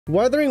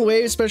Wuthering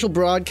Wave special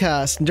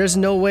broadcast. There's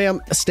no way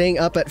I'm staying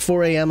up at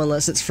 4 a.m.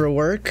 unless it's for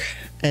work.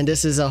 And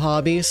this is a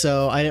hobby,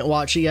 so I didn't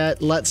watch it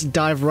yet. Let's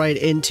dive right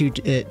into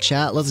it,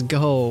 chat. Let's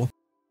go.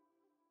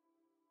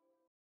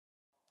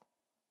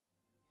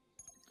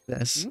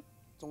 This.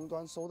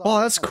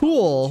 Oh, that's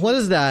cool. What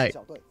is that?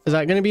 Is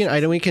that going to be an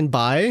item we can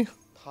buy?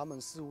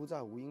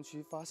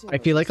 I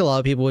feel like a lot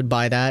of people would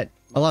buy that.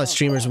 A lot of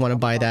streamers want to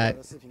buy that.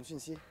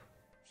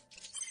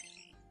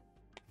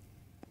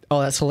 Oh,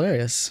 that's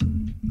hilarious.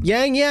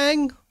 Yang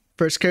Yang!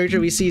 First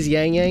character we see is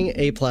Yang Yang,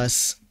 A+.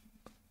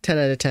 10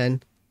 out of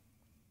 10.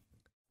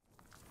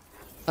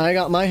 I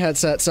got my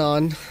headsets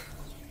on.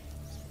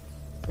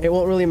 It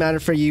won't really matter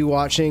for you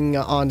watching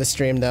on the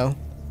stream, though.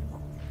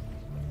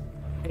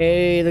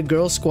 Hey, the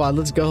girl squad,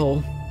 let's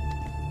go.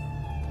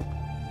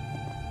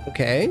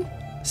 Okay.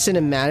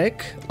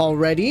 Cinematic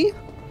already.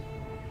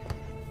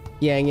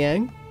 Yang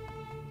Yang.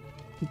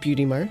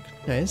 Beauty mark.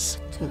 Nice.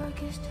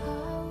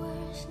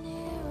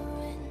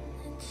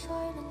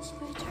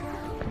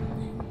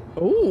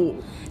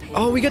 Oh.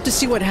 Oh, we got to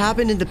see what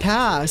happened in the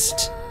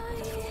past.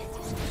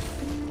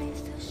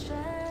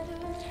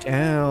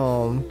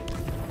 Damn.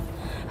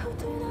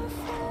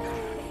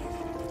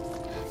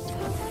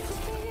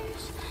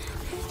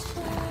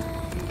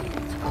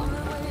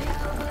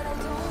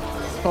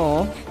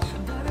 Oh.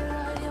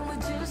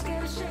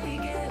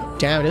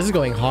 Damn, this is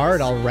going hard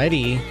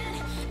already.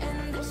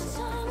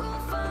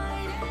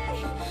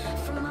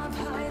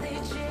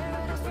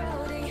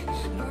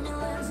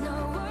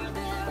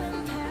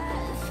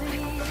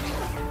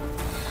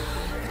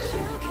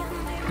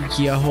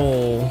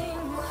 Yo.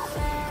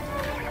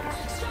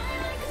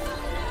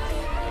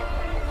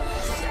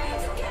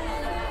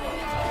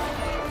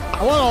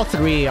 I want all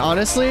three,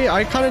 honestly.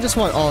 I kind of just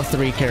want all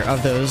three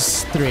of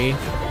those three.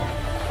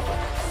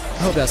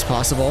 I hope that's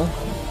possible.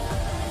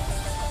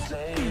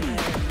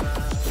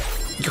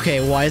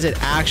 Okay, why is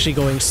it actually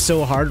going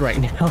so hard right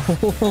now?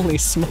 Holy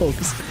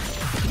smokes.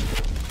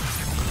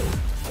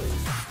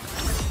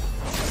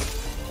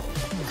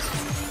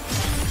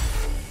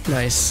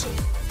 Nice.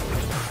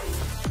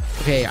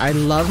 Okay, I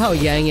love how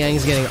Yang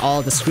Yang's getting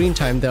all the screen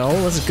time though.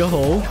 Let's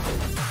go.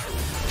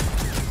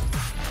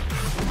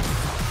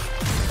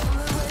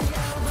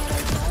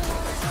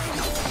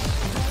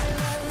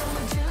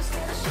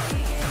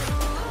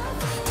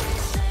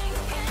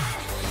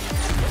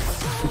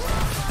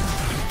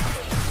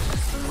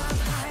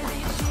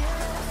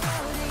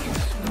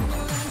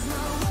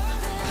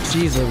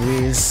 Jeez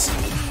Louise.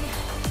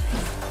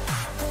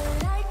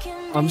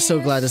 I'm so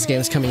glad this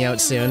game's coming out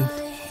soon.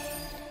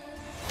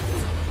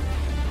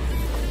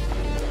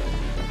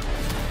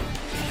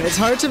 It's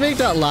hard to make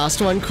that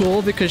last one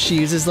cool because she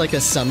uses like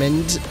a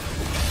summoned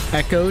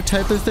echo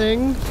type of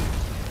thing.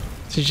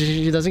 So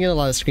she doesn't get a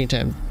lot of screen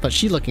time, but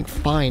she's looking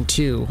fine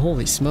too.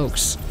 Holy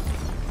smokes.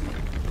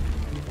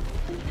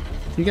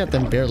 You got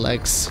them bare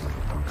legs.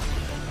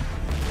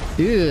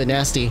 Ew,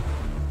 nasty.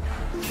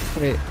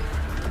 Wait.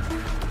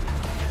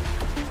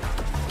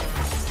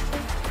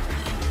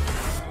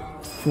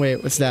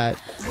 Wait, what's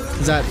that?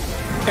 Is that...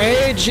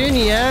 Hey, Jin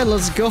Yan,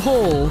 let's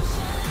go!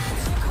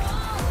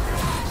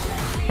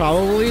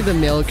 Probably the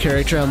male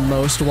character I'm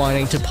most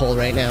wanting to pull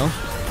right now.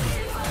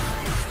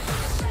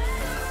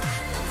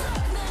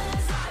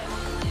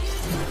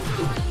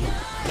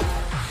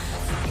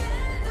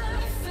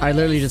 I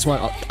literally just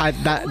want...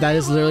 that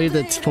is literally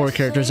the 4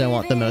 characters I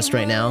want the most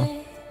right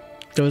now.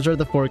 Those are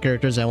the 4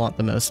 characters I want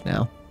the most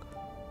now.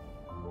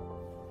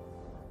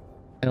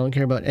 I don't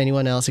care about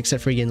anyone else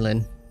except for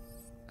Yinlin.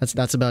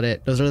 That's about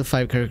it. Those are the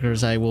 5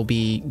 characters I will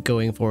be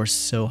going for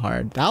so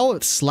hard. That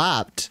it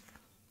slapped.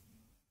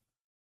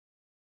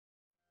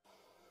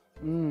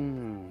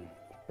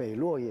 北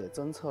落也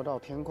侦测到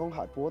天空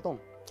海波动，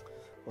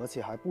而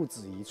且还不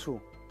止一处。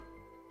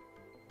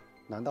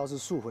难道是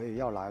速回也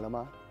要来了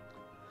吗？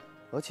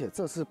而且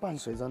这次伴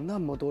随着那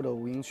么多的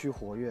无音区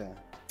活跃，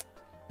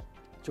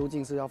究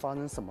竟是要发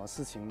生什么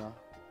事情呢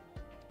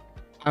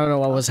I don't know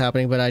what was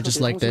happening, but I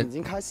just liked it. 已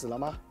经开始了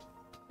吗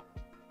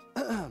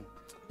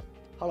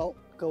 ？Hello，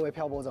 各位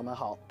漂泊者们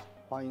好，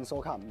欢迎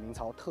收看明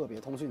朝特别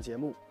通讯节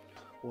目。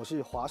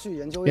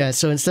 Yeah,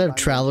 so instead of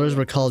travelers,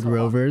 we're called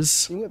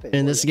rovers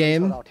in this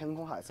game.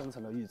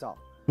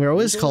 We're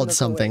always called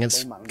something.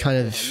 It's kind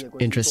of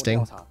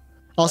interesting.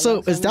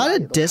 Also, is that a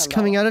disc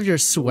coming out of your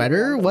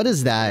sweater? What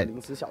is that?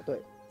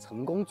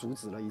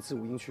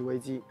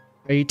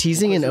 Are you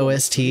teasing an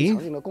OST?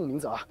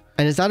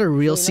 And is that a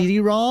real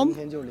CD-ROM?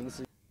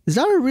 Is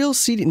that a real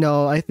CD?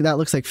 No, that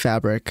looks like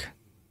fabric.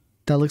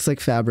 That looks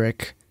like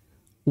fabric.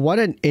 What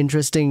an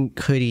interesting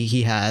hoodie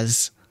he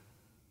has.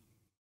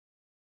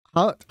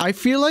 I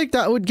feel like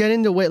that would get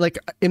in the way. Like,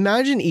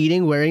 imagine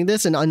eating wearing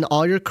this, and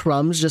all your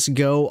crumbs just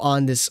go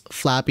on this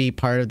flappy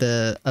part of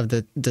the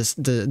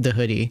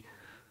hoodie.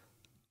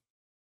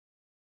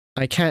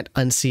 I can't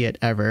unsee it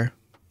ever.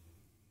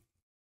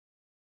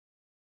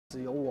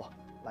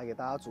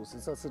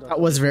 That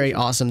was very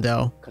awesome,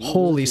 though.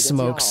 Holy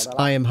smokes,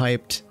 I am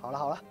hyped.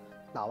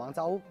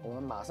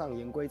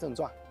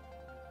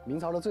 明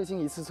朝的最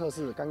新一次测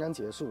试刚刚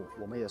结束，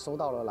我们也收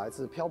到了来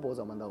自漂泊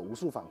者们的无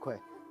数反馈，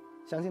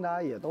相信大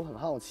家也都很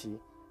好奇，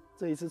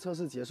这一次测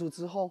试结束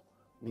之后，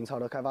明朝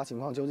的开发情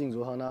况究竟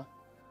如何呢？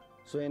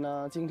所以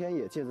呢，今天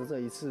也借着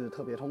这一次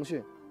特别通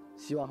讯，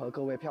希望和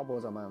各位漂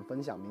泊者们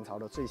分享明朝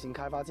的最新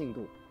开发进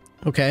度。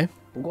Okay.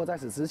 不过在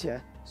此之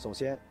前，首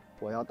先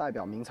我要代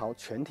表明朝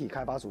全体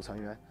开发组成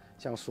员，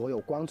向所有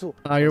关注。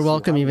You're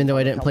welcome, even though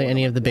I didn't play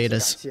any of the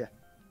betas. 感谢。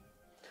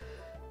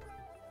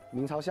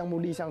明朝项目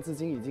立项至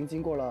今已经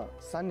经过了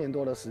3年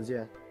多的时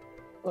间。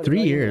3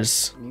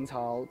 years. 明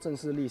朝正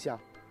式立项，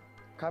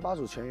开发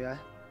组全员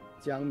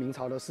将明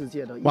朝的世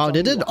界的 Wow,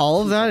 they did all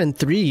of that in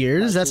 3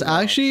 years? That's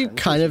actually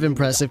kind of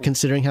impressive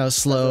considering how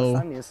slow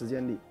 3年时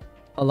间里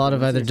a lot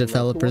of other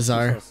developers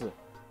are.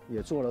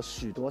 也做了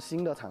许多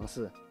新的尝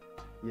试，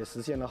也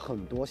实现了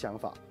很多想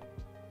法。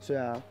虽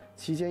然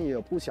期间也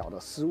有不小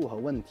的失误和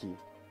问题，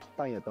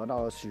但也得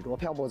到了许多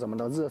漂泊者们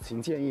的热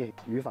情建议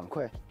与反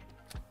馈。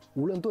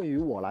无论对于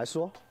我来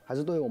说，还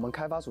是对于我们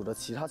开发组的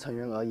其他成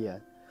员而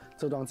言，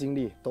这段经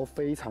历都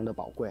非常的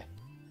宝贵。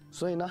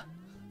所以呢，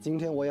今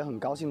天我也很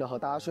高兴的和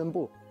大家宣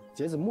布，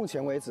截止目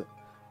前为止，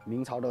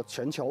明朝的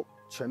全球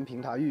全平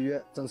台预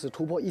约正式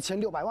突破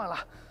1600万了。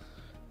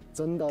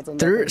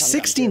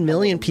16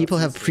 million people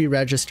have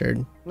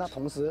pre-registered.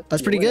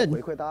 That's pretty good.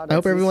 I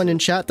hope everyone in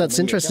chat that's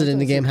interested in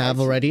the game have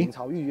already.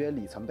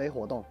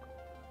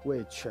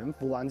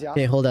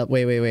 Okay, hold up.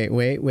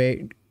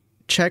 Wait.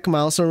 Check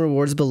milestone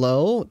rewards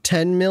below.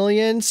 10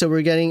 million. So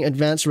we're getting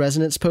advanced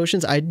resonance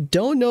potions. I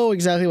don't know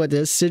exactly what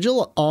this is.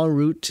 Sigil en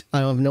route. I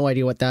have no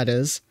idea what that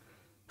is.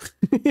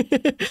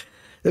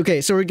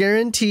 Okay, so we're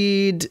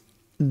guaranteed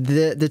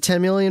the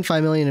 10 million,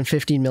 5 million, and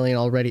 15 million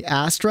already.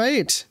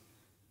 Astrite?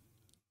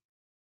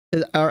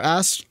 Are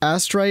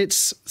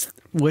astrites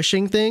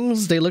wishing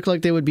things? They look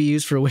like they would be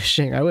used for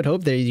wishing. I would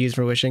hope they're used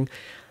for wishing.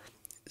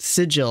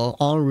 Sigil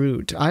en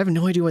route. I have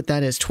no idea what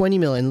that is. 20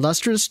 million.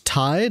 Lustrous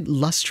tide?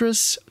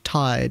 Lustrous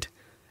tide.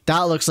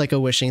 That looks like a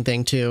wishing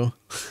thing too.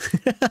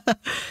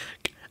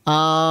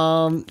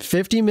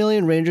 50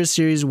 million Ranger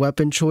Series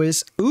weapon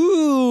choice.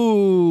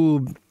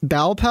 Ooh!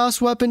 Battle Pass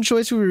weapon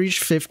choice. We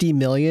reached 50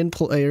 million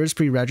players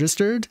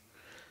pre-registered.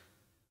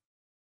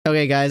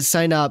 Okay, guys,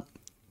 sign up.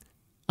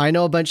 I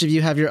know a bunch of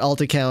you have your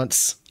alt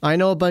accounts. Time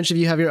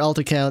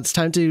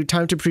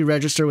to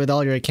pre-register with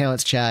all your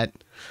accounts, chat.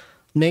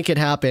 Make it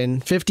happen.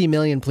 50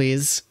 million,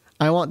 please.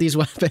 I want these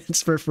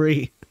weapons for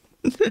free.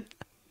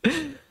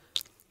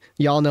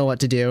 Y'all know what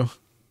to do.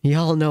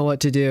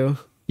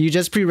 You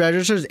just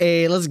pre-registered?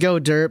 Hey, let's go,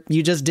 derp.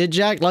 You just did,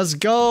 Jack? Let's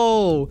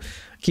go!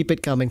 Keep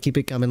it coming.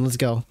 Let's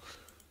go.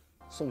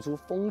 送出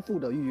丰富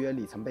的预约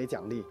里程碑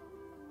奖励，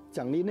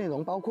奖励内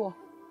容包括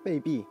贝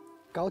币、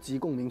高级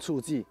共鸣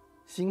触记、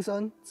新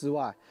生之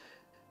外，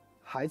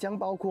还将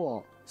包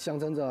括象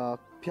征着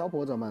漂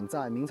泊者们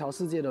在明朝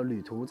世界的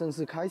旅途正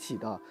式开启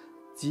的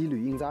羁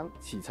旅印章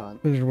启程，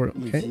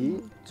以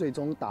及最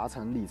终达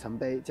成里程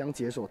碑将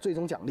解锁最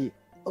终奖励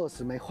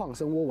20枚晃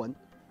生涡纹。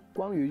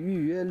关于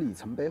预约里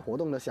程碑活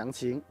动的详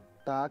情，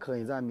大家可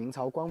以在明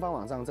朝官方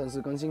网站正式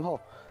更新后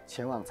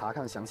前往查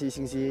看详细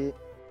信息。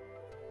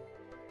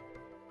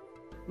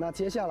那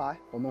接下来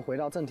我们回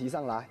到正题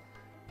上来，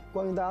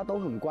关于大家都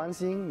很关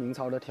心明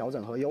朝的调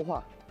整和优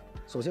化。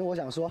首先，我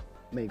想说，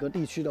每个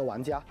地区的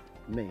玩家，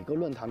每个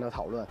论坛的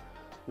讨论，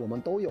我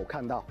们都有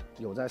看到，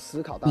有在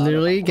思考。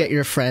Literally get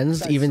your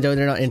friends, even though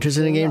they're not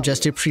interested in the game,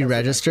 just to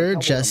pre-register.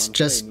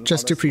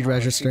 Just to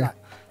pre-register.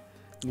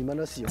 你们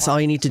的喜欢 That's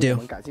all you need to do. 是我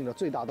们改进的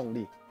最大动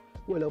力。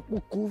为了不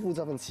辜负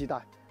这份期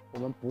待，我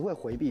们不会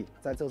回避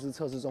在这次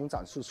测试中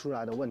展示出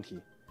来的问题，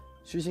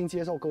虚心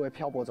接受各位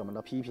漂泊者们的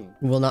批评。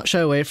We will not shy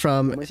away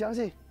from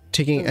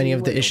taking any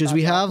of the issues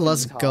we have.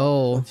 Let's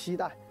go. 期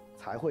待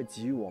才会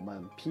给予我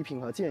们批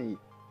评和建议，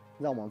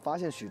让我们发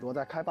现许多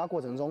在开发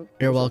过程中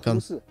忽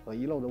视和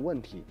遗漏的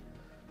问题，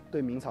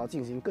对明朝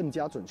进行更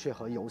加准确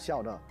和有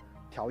效的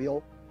调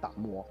优打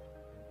磨。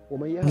我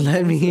们也很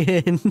以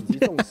及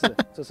重视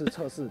这次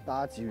测试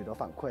大家给予的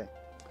反馈。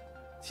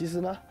其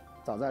实呢，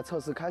早在测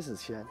试开始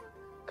前，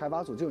开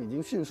发组就已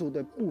经迅速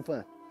对部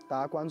分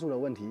大家关注的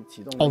问题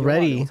启动了优化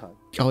流程。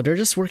Oh, they're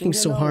just working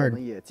so hard. 我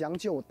们也将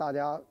就大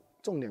家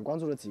重点关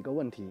注的几个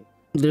问题。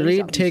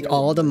Literally take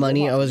all the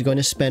money I was going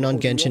to spend on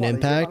Genshin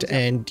Impact,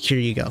 and here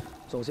you go.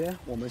 首先，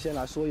我们先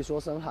来说一说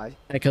深海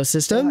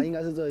ecosystem。深海应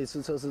该是这一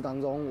次测试当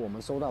中我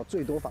们收到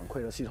最多反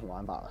馈的系统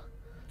玩法了。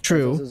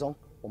True。测试中，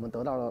我们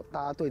得到了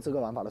大家对这个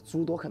玩法的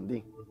诸多肯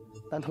定，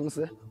但同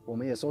时我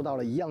们也收到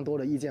了一样多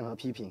的意见和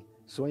批评。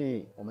所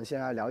以，我们先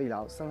来聊一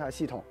聊深海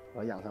系统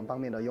和养成方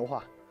面的优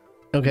化。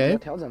Okay。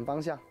调整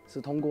方向是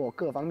通过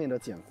各方面的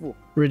减负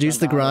 ，reduce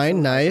the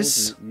grind,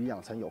 nice。与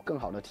养成有更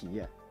好的体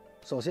验。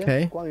首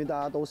先，关于大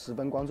家都十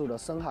分关注的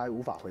深海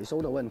无法回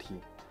收的问题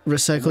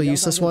 ，recycle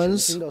useless ones。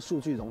新的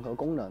数据融合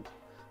功能，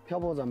漂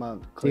泊者们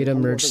可以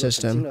通过这个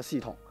新的系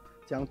统，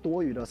将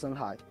多余的深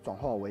海转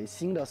化为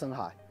新的深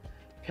海。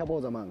漂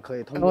泊者们可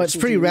以通过 Oh, it's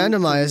pretty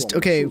randomized.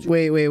 Okay,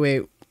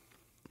 wait.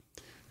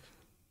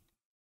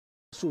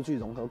 数据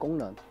融合功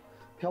能，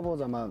漂泊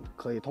者们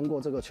可以通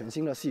过这个全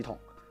新的系统。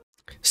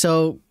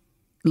So,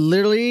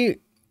 literally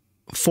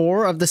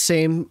 4 of the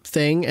same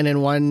thing and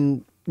then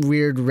 1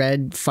 weird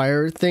red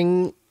fire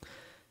thing,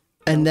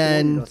 and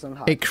then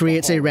it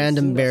creates a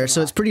random bear,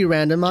 so it's pretty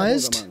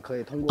randomized.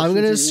 I'm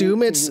gonna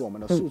assume it's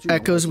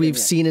echoes we've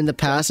seen in the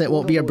past, and it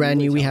won't be a brand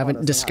new we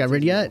haven't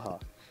discovered yet.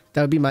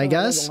 That would be my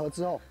guess.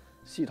 1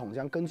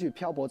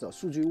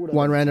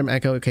 random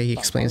echo, okay, he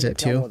explains it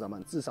too.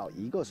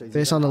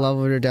 Based on the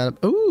level of your data.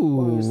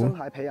 Ooh.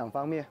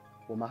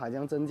 我们还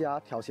将增加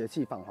调谐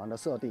器返还的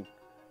设定。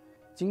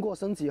经过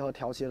升级和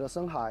调谐的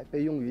深海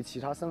被用于其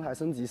他深海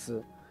升级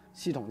时，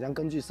系统将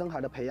根据深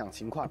海的培养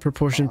情况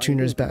proportion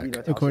tuners back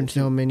according to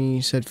how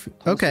many said.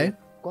 Okay.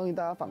 关于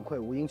大家反馈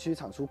无垠区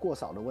产出过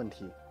少的问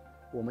题，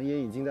我们也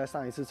已经在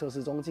上一次测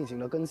试中进行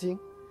了更新。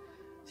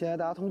现在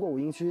大家通过无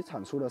垠区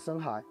产出的深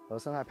海和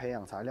深海培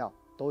养材料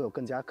都有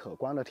更加可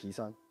观的提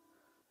升，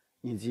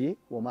以及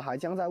我们还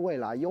将在未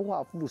来优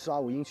化复刷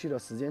无垠区的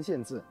时间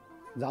限制。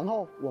 然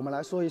后我们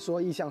来说一说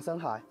异象深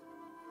海。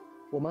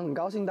我们很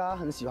高兴大家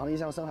很喜欢异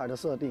象深海的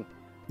设定，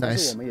但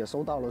是我们也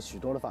收到了许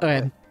多的反馈。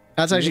Okay,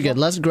 that's actually good.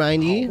 Less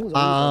grindy.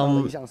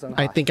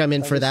 I think I'm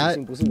in for that.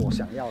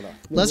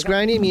 Less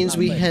grindy means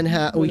we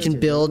can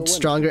build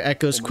stronger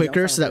echoes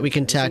quicker, so that we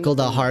can tackle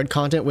the hard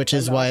content, which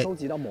is what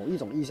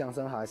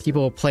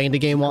people playing the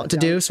game want to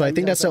do. So I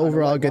think that's an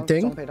overall good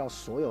thing.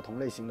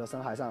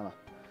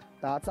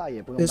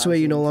 This way,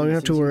 you no longer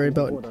have to worry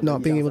about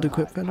not being able to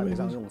equip enemies.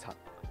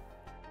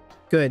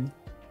 Good,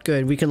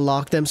 good. We can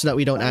lock them so that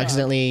we don't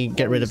accidentally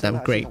get rid of them.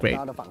 Great, great.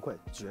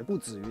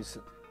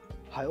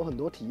 还有很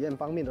多体验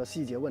方面的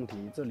细节问题，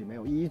这里没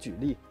有一一举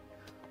例。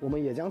我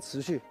们也将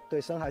持续对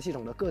深海系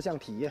统的各项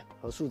体验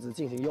和数值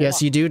进行优化。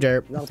Yes, you do,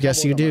 Derp.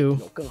 Yes, you do.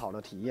 有更好的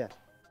体验。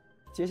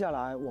接下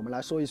来我们来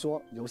说一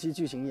说游戏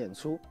剧情演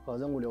出和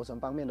任务流程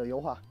方面的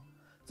优化，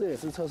这也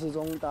是测试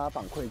中大家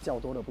反馈较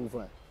多的部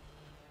分。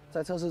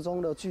在测试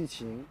中的剧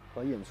情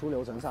和演出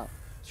流程上，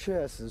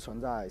确实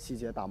存在细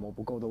节打磨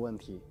不够的问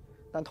题。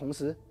 但同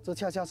时，这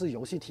恰恰是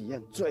游戏体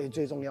验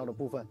最重要的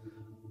部分。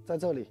在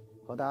这里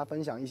和大家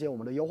分享一些我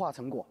们的优化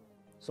成果。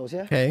首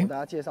先，和大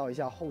家介绍一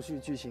下后续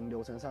剧情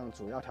流程上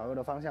主要调优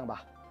的方向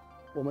吧。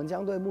我们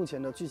将对目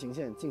前的剧情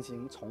线进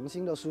行重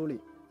新的梳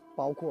理，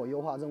包括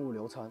优化任务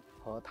流程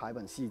和台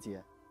本细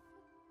节，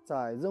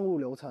在任务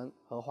流程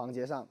和环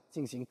节上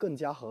进行更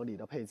加合理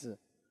的配置，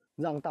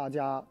让大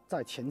家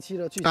在前期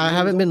的剧情。I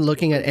haven't been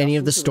looking at any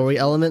of the story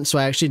elements, so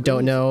I actually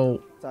don't know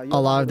a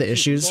lot of the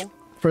issues.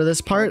 For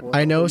this part,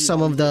 I know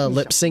some of the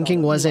lip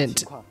syncing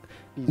wasn't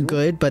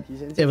good, but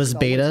it was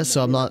beta,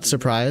 so I'm not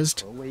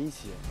surprised.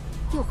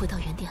 又回到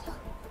原点了，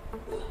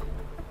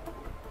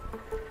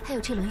还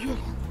有这轮月亮，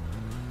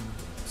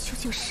究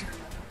竟是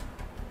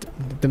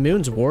The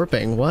moon's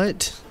warping.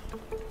 What?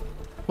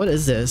 What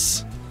is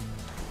this?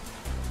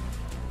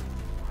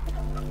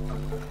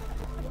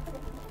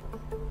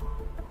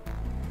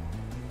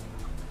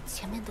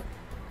 前面的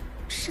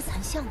是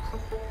残像吗？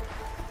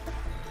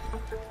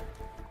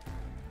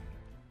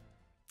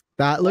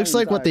 That looks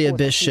like what the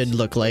abyss should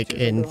look like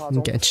in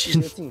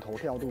Genshin. 镜头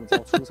调度较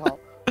粗糙，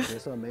角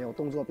色没有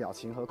动作表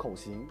情和口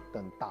型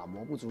等打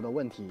磨不足的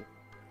问题，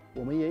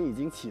我们也已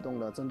经启动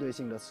了针对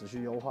性的持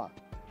续优化。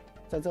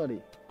在这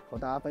里和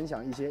大家分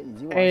享一些已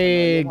经完成的优化。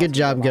Hey, good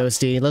job,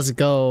 Ghosty. Let's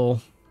go.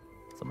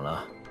 怎么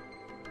了？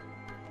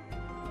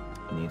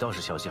你倒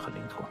是消息很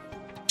灵通。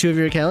 2 of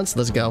your accounts.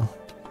 Let's go.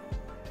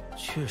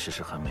 确实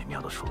是很美妙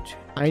的数据。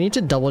 I need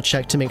to double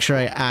check to make sure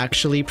I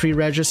actually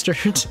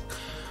pre-registered.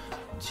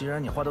 既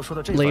然你话都说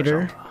到这份上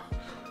了，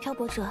漂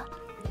泊者，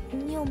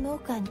你有没有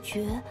感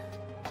觉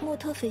莫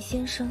特斐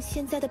先生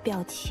现在的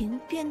表情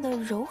变得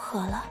柔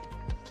和了？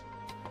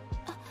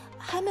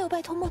还没有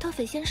拜托莫特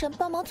斐先生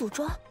帮忙组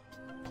装，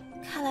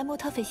看来莫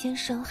特斐先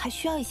生还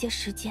需要一些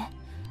时间。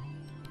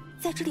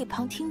在这里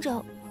旁听着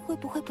会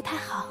不会不太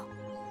好？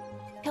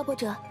漂泊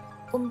者，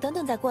我们等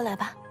等再过来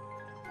吧。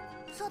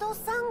这都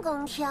3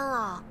更天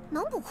了，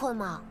能不困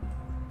吗？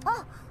哦，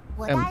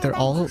我 They're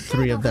all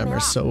 3 of them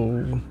are so.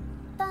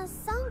 但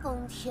3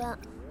更天，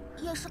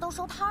夜市都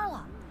收摊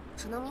了，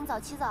只能明早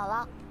起早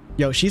了。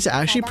 Yo, she's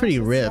actually pretty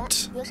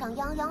ripped. 约上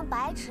泱泱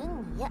白纸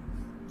你，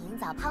明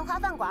早攀花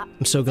饭馆。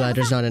I'm so glad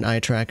there's not an eye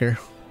tracker.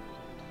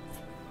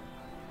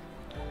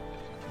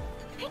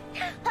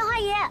 探花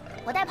爷，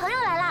我带朋友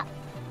来了，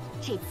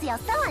这次要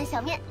3碗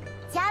小面，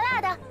加辣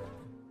的。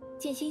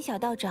剑心小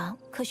道长，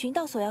可寻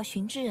到所要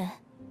寻之人？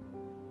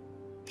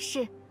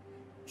是，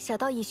小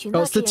道已寻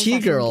到。Oh, it's the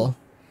Tea Girl.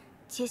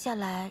 接下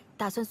来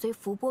打算随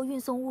伏波运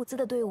送物资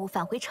的队伍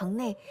返回城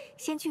内，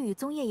先去与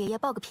宗叶爷爷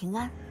报个平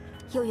安。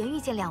有缘遇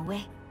见2位，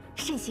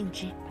甚幸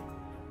之。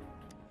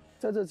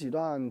在这几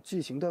段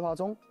剧情对话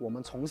中，我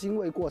们重新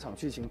为过场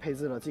剧情配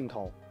置了镜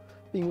头，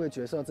并为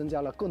角色增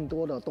加了更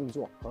多的动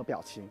作和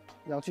表情，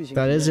让剧情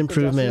That is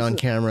improvement on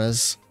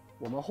cameras.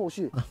 我们后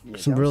续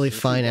Some really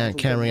fine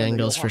camera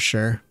angles for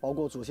sure. 包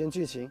括主线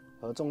剧情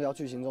和重要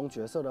剧情中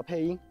角色的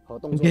配音和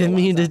动作。 Give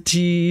me the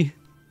tea.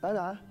 当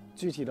然。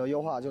 具体的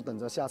优化就等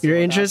着下次。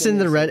 You're interested in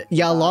the red?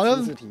 Yeah, a lot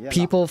of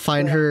people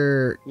find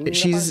her.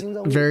 She's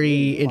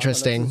very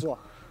interesting.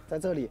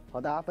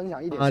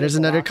 There's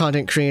another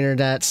content creator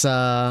that's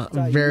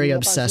very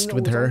obsessed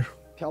with her.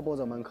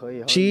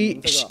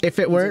 If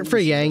it weren't for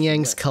Yang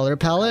Yang's color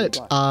palette,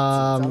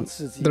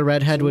 the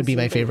redhead would be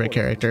my favorite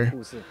character.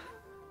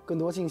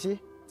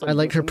 I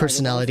like her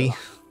personality.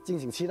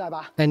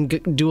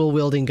 And dual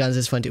wielding guns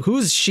is fun too.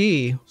 Who's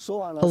she?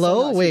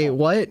 Hello? Wait,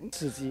 what?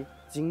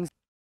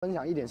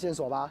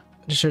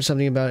 Just heard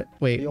something about.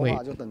 Wait.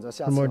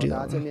 More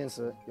detail.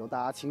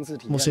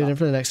 We'll save them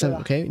for the next time.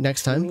 Okay,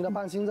 next time.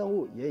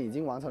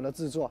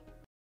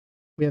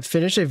 We have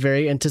finished a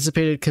very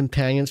anticipated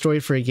companion story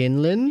for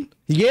Yinlin.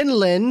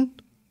 Yinlin!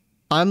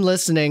 I'm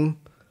listening.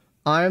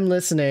 I'm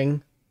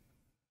listening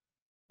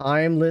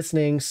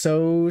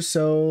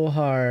so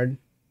hard.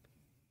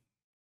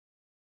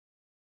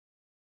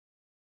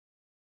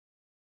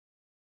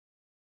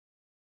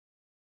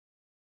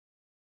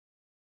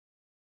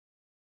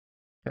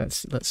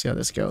 Let's see how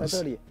this goes. 在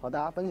这里和大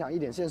家分享一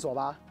点线索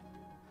吧。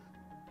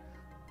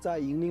在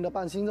银铃的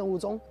办新任务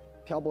中，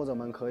漂泊者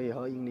们可以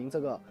和银铃这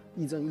个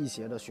亦正亦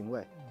邪的巡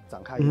卫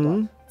展开一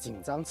段紧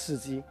张刺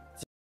激。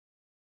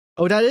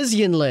Oh, that is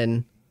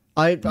Yinlin.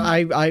 I'm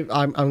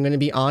gonna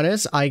be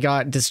honest. I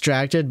got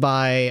distracted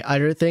by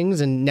other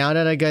things, and now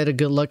that I get a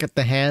good look at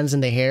the hands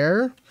and the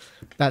hair,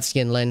 that's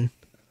Yinlin.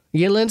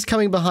 Yinlin's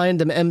coming behind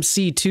the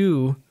MC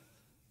too.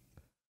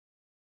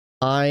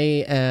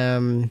 I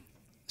am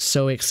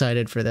so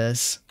excited for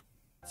this.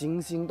 惊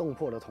心动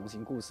魄的同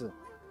行故事。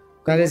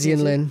That is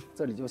Yinlin.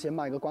 这里就先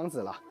卖个关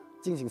子了，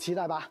敬请期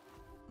待吧。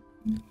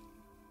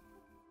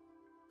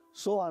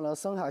说完了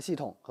深海系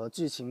统和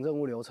剧情任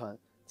务流程，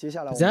接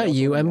下来 Is that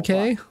you,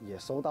 MK? 也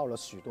收到了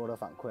许多的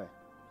反馈，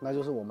那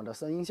就是我们的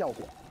声音效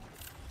果。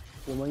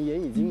我们也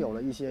已经有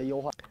了一些优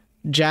化。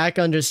Jack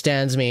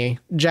understands me.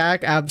 Jack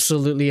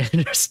absolutely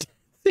understands.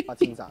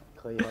 进展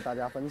可以和大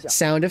家分享。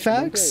Sound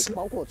effects?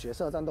 包括角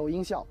色战斗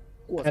音效。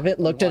 I haven't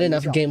looked at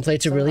enough gameplay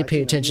to really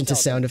pay attention to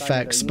sound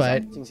effects,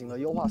 but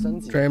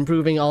for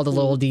improving all the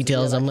little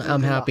details,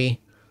 I'm happy.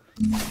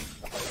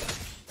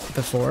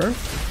 Before.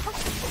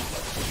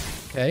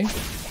 Okay.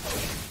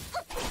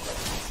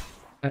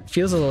 That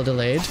feels a little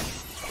delayed.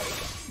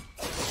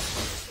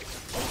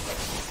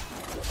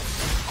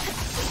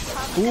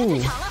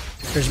 Ooh,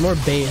 there's more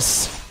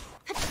bass.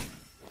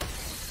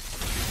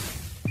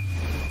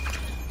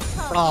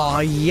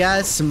 Oh,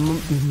 yes.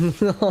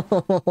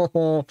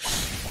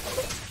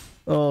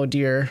 Oh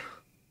dear.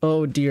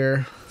 Oh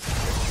dear.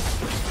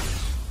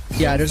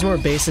 Yeah, there's more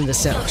bass in the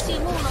sound.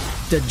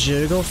 The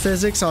jiggle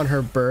physics on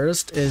her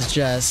burst is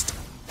just...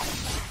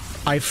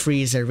 I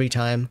freeze every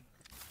time.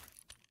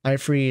 I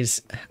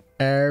freeze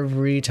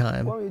every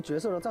time. 关于角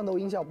色的战斗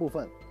音效部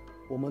分，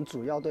我们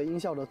主要对音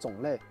效的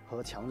种类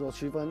和强弱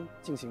区分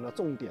进行了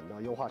重点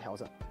的优化调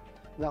整，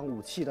让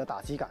武器的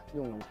打击感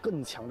拥有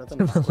更强的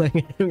震撼。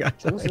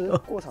同时，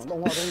过场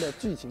动画中的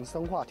剧情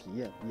深化体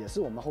验也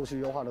是我们后续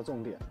优化的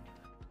重点。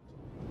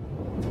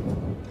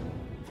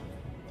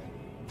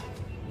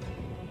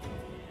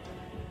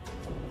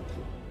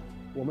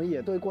 我们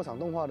也对过场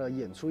动画的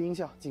演出音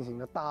效进行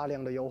了大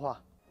量的优化。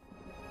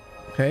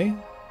Okay.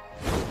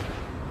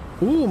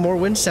 Ooh, more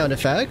wind sound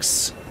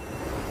effects.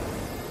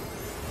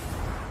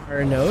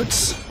 Our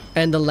notes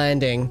and the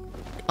landing.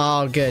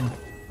 Oh, good.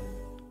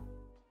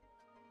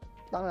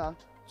 当然，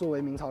作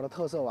为明朝的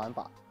特色玩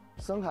法，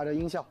深海的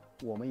音效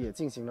我们也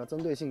进行了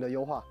针对性的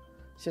优化。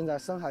现在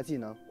深海技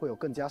能会有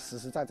更加实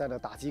实在在的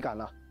打击感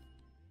了。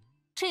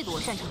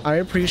 I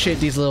appreciate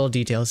these little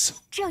details.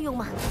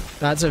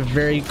 That's a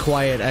very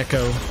quiet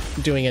echo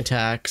doing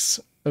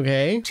attacks.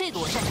 Okay.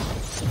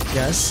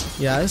 Yes,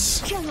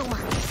 yes.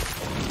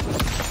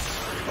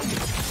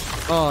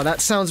 Oh,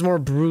 that sounds more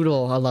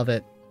brutal. I love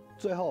it.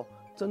 最后，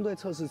针对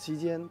测试期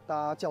间大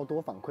家较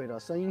多反馈的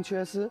声音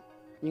缺失、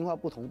音画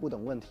不同步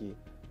等问题，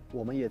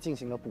我们也进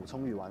行了补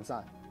充与完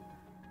善。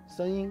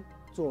声音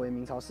作为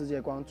明朝世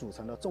界观组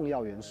成的重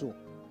要元素，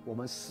我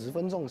们十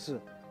分重视。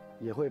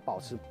 也会保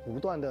持不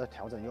断的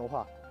调整优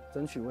化，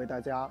争取为大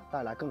家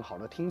带来更好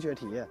的听觉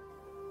体验。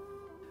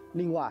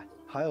另外，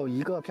还有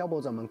一个漂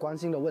泊者们关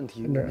心的问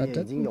题，我们也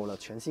已经有了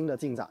全新的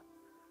进展。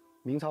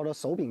明朝的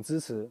手柄支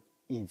持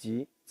以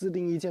及自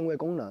定义键位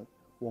功能，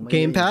我们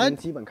也已经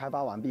基本开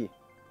发完毕。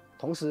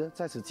同时，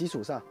在此基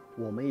础上，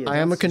我们也 I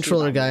am a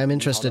controller guy. I'm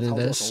interested in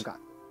this.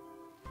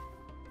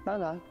 当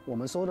然，我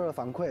们收到的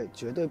反馈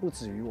绝对不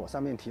止于我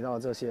上面提到的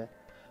这些，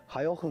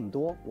还有很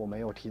多我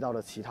没有提到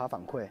的其他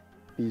反馈，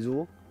比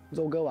如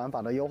肉鸽玩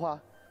法的优化，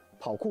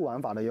跑酷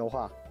玩法的优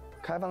化，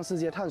开放世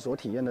界探索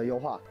体验的优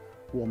化，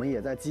我们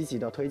也在积极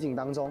的推进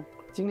当中。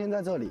今天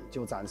在这里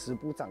就暂时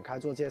不展开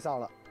做介绍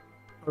了。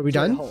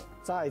最后，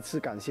再次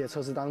感谢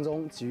测试当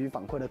中给予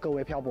反馈的各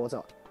位漂泊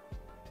者。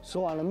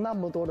说完了那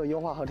么多的优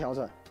化和调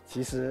整，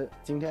其实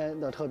今天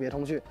的特别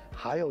通讯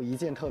还有一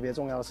件特别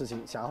重要的事情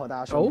想要和大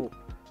家宣布。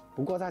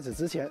不过在此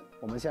之前，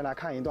我们先来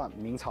看一段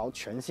明朝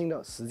全新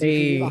的实际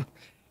PV 吧。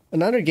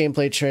 Another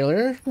gameplay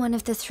trailer. One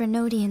of the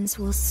Threnodians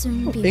will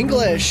soon be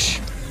English.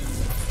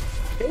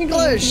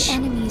 English. The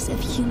enemies of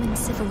human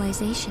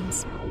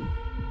civilizations.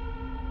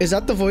 Is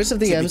that the voice of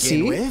the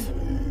MC?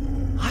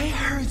 I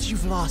heard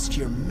you've lost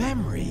your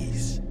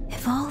memories.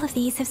 If all of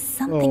these have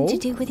something to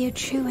do with your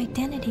true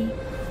identity,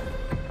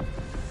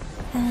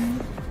 then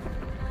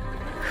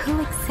who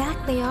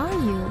exactly are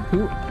you?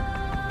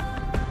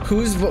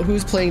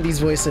 Who's playing these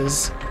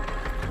voices?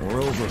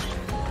 Moreover,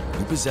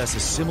 you possess a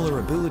similar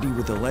ability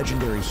with the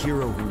legendary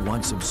hero who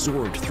once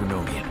absorbed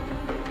Thrunodian.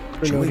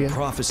 Joey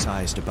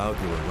prophesized about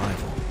your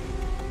arrival.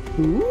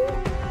 Who?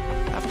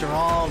 After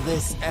all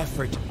this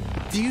effort,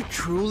 do you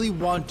truly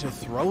want to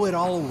throw it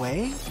all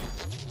away?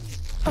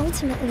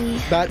 Ultimately,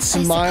 that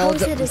smile. I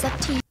suppose it is up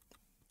to you.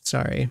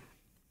 Sorry.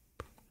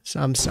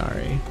 I'm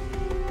sorry.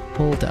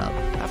 Hold up.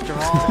 After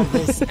all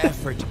this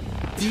effort,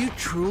 do you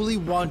truly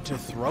want to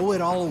throw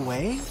it all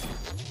away?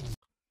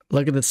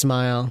 Look at the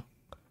smile.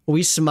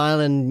 We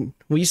smiling.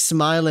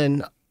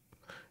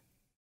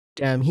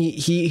 Damn,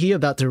 he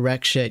about to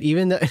wreck shit.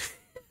 Even though.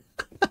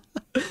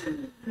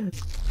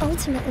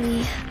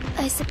 Ultimately,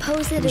 I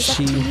suppose it is up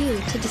to you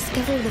to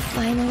discover the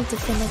final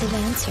definitive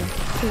answer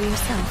for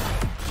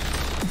yourself.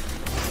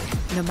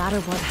 No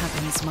matter what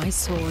happens, my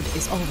sword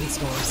is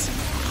always yours.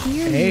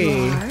 Here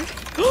you are.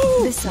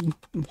 This I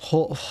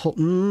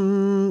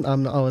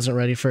wasn't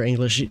ready for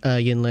English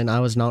Yinlin. I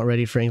was not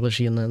ready for English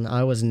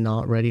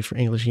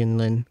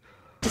Yinlin.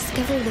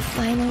 Discover the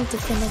final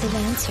definitive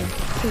answer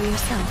for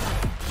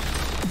yourself.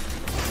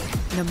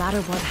 No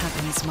matter what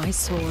happens, my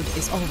sword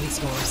is always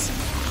yours.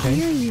 Okay.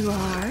 Here you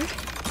are.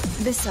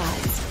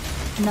 Besides,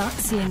 not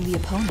seeing the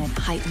opponent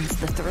heightens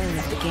the thrill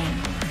of the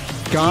game.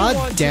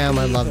 God damn,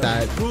 I love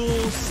that.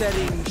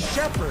 Rule-setting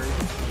shepherd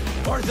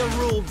or the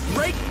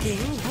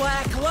rule-breaking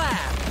black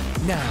lab?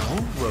 Now,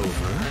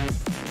 Rover,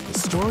 the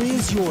story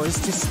is yours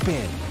to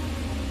spin.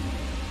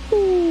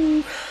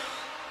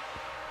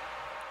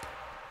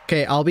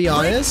 Okay, I'll be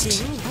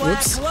honest.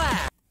 Whoops.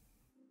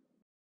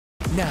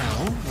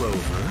 Now,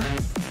 Rover,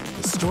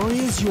 the story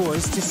is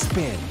yours to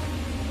spin.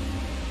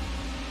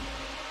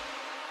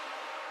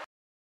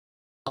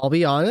 I'll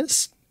be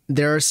honest.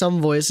 There are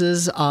some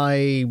voices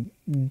I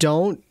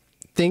don't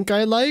think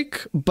I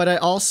like, but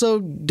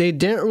they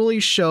didn't really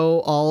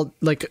show all,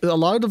 like, a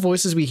lot of the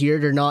voices we hear,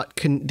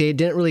 they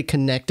didn't really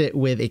connect it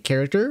with a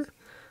character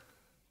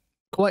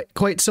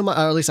quite so much,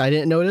 or at least I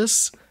didn't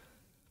notice.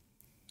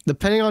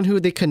 Depending on who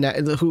they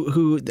connect,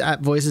 who that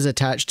voice is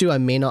attached to, I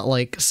may not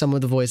like some of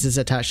the voices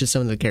attached to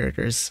some of the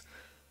characters.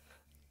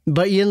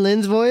 But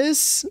Yinlin's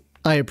voice,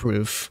 I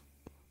approve.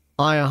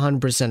 I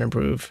 100%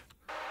 approve.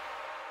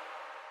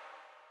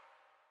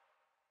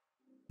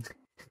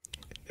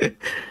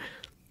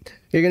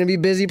 You're gonna be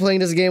busy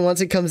playing this game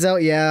once it comes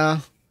out. Yeah,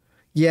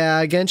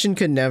 Genshin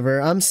could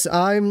never. I'm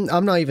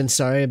not even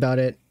sorry about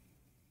it.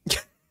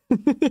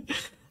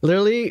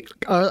 Literally,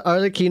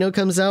 Arlecchino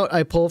comes out,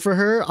 I pull for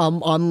her.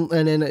 and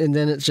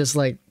then it's just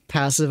like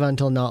passive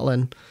until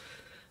Notlin.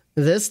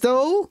 This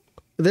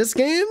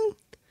game,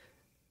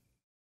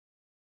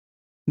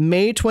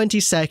 May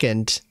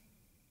 22nd.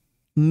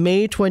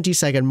 May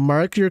 22nd.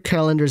 Mark your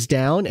calendars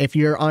down. If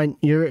you're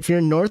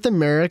in North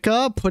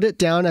America, put it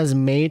down as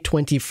May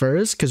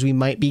 21st, because we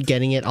might be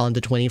getting it on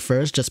the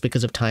 21st just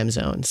because of time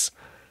zones.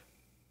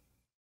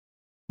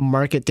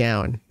 Mark it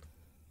down.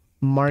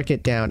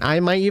 I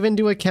might even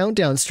do a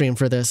countdown stream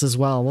for this as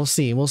well. We'll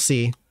see.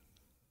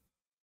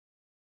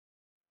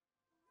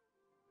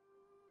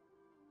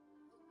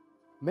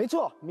没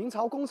错，明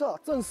朝公测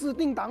正式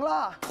定档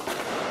啦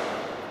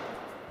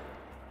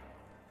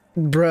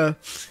Bruh.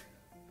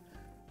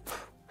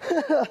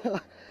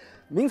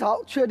 明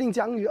朝确定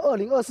将于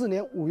2024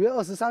年5月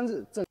23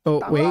日正式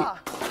档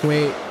啦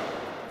wait.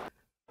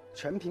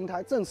 全平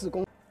台正式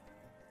公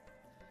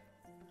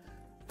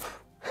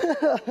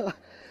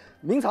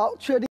明朝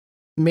确定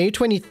May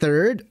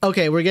 23rd?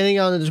 Okay, we're getting it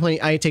on the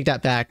 20th. I take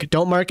that back.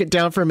 Don't mark it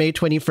down for May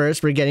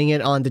 21st. We're getting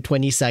it on the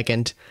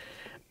 22nd.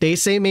 They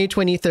say May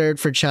 23rd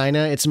for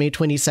China. It's May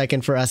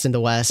 22nd for us in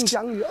the West.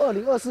 将于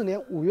2024年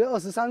5月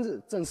23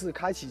日正式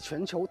开启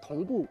全球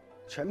同步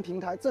全平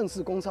台正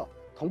式公测，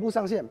同步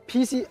上线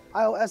PC、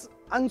iOS、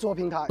安卓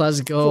平台。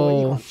Let's 作为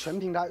一 go. 款全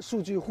平台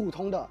数据互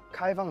通的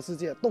开放世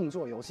界动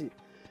作游戏。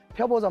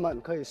 漂泊者们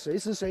可以随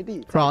时随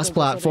地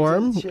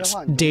cross-platform,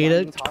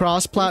 data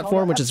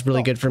cross-platform, which is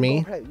really good for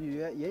me. 预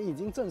约也已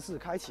经正式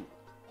开启，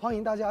欢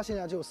迎大家现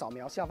在就扫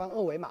描下方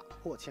二维码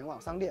或前往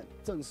商店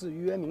正式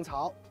预约明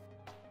朝。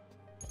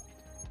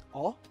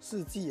哦，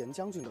是纪言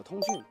将军的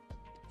通讯。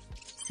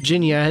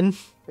Jinyan.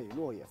 北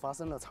洛也发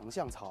生了长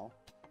相潮，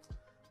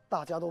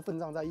大家都奋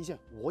战在一线，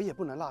我也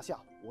不能落下，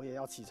我也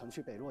要启程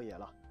去北洛野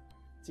了。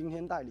 今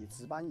天代理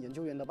值班研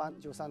究员的班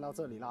就上到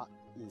这里啦。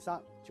以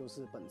上就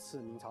是本次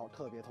明朝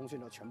特别通讯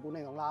的全部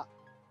内容啦，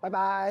拜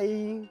拜。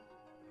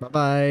Bye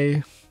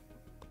bye.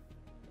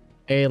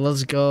 Hey,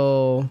 let's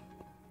go.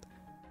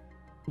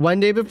 One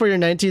day before your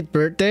 19th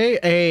birthday.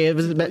 Hey, it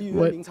was meant.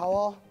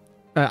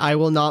 I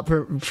will not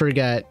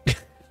forget.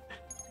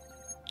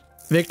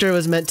 Victor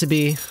was meant to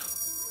be.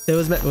 It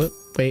was meant.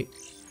 Wait,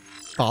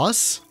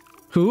 boss?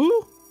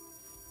 Who?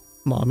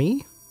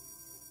 Mommy?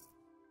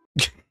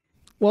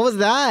 What was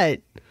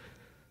that?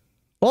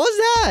 What was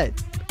that?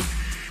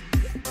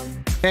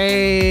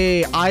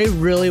 Hey, I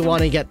really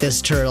want to get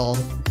this turtle.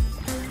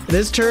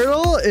 This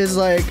turtle is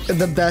like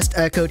the best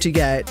echo to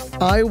get.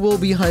 I will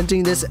be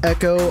hunting this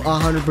echo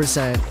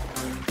 100%.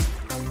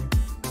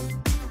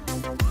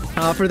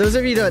 For those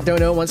of you that don't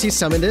know, once you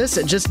summon this,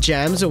 it just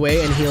jams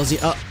away and heals you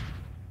up.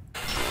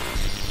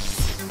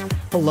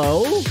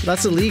 Hello?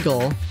 That's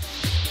illegal.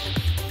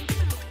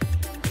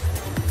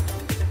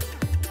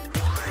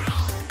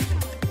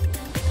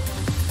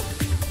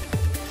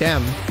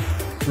 Damn.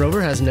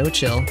 Rover has no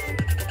chill.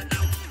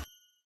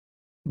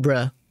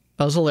 Bruh.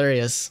 That was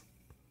hilarious.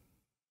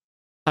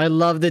 I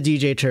love the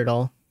DJ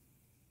turtle.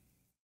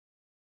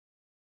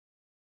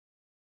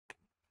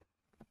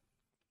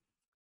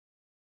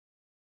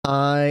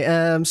 I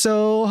am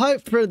so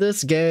hyped for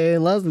this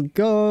game. Let's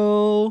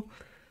go.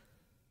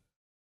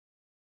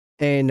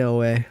 Ain't no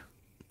way.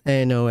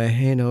 Ain't no way.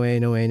 Ain't no way.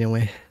 Ain't no way. Ain't no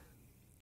way.